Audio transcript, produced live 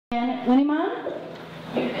Uniman?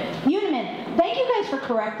 Uniman. Thank you guys for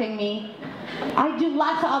correcting me. I do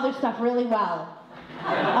lots of other stuff really well.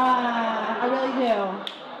 I really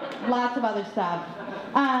do. Lots of other stuff.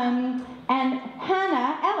 And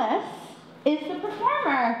Hannah Elless is the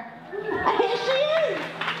performer. Here she is.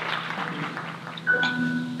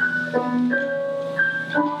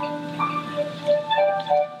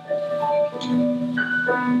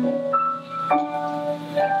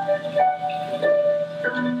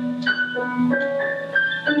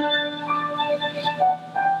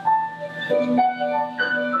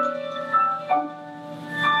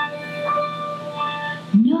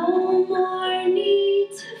 No more need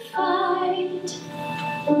to fight.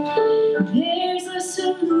 There's a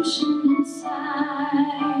solution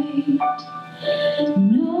inside.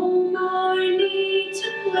 No more need to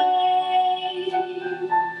blame.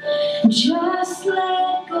 Just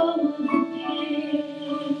let go of the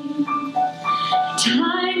pain.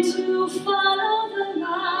 Time to follow the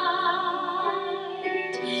light.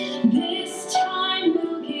 This time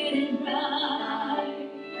we'll get it right.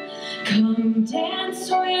 Come dance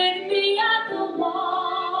with me at the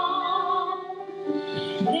wall.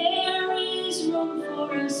 There is room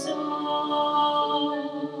for us all.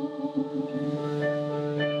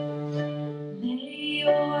 Lay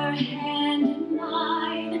your hand in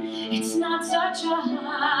mine. It's not such a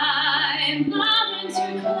high mountain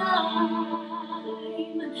to climb.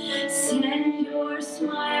 Send your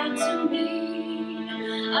smile to me.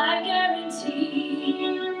 I guarantee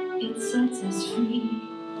it sets us free.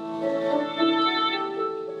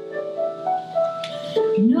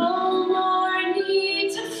 No more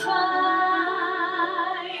need to fight.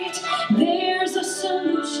 There's a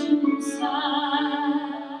solution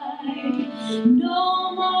inside.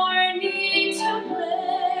 No more need to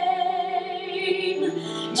blame.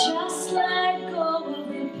 Just let go of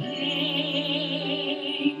the pain.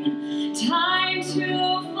 Time to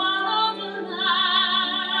follow the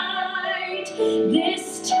light.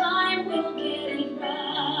 This time we'll get it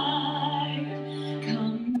right.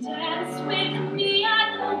 Come dance with me at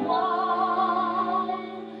the wall.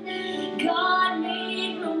 God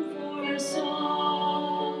made room for us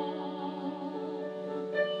all.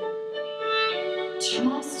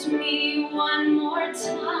 Trust me one more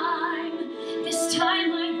time. This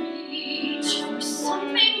time I reach for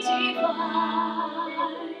something divine.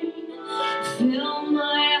 Fill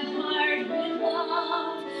my heart with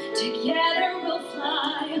love. Together we'll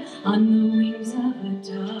fly on the wings of a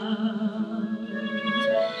dove.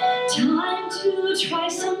 Time to try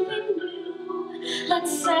something new.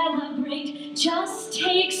 Let's celebrate. Just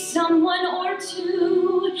take someone or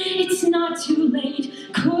two. It's not too late.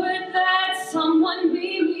 Could that someone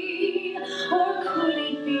be me? Or could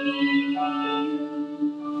it be you?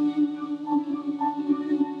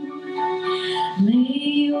 Lay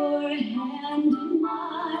your hand in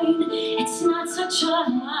mine. It's not such a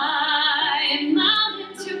high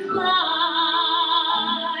mountain to climb.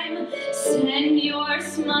 Send your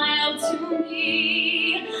smile to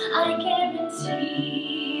me. I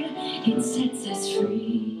guarantee it sets us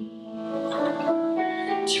free.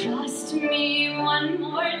 Trust me one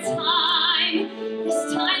more time.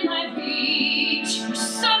 This time I reach for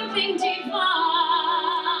something divine.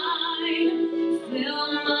 Fill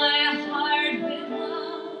my heart with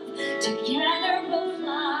love. Together we'll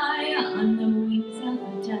fly on the wings of a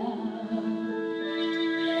dove.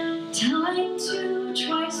 Time to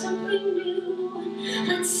try something new.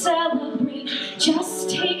 Let's celebrate. Just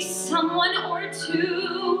take someone or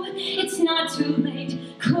two. It's not too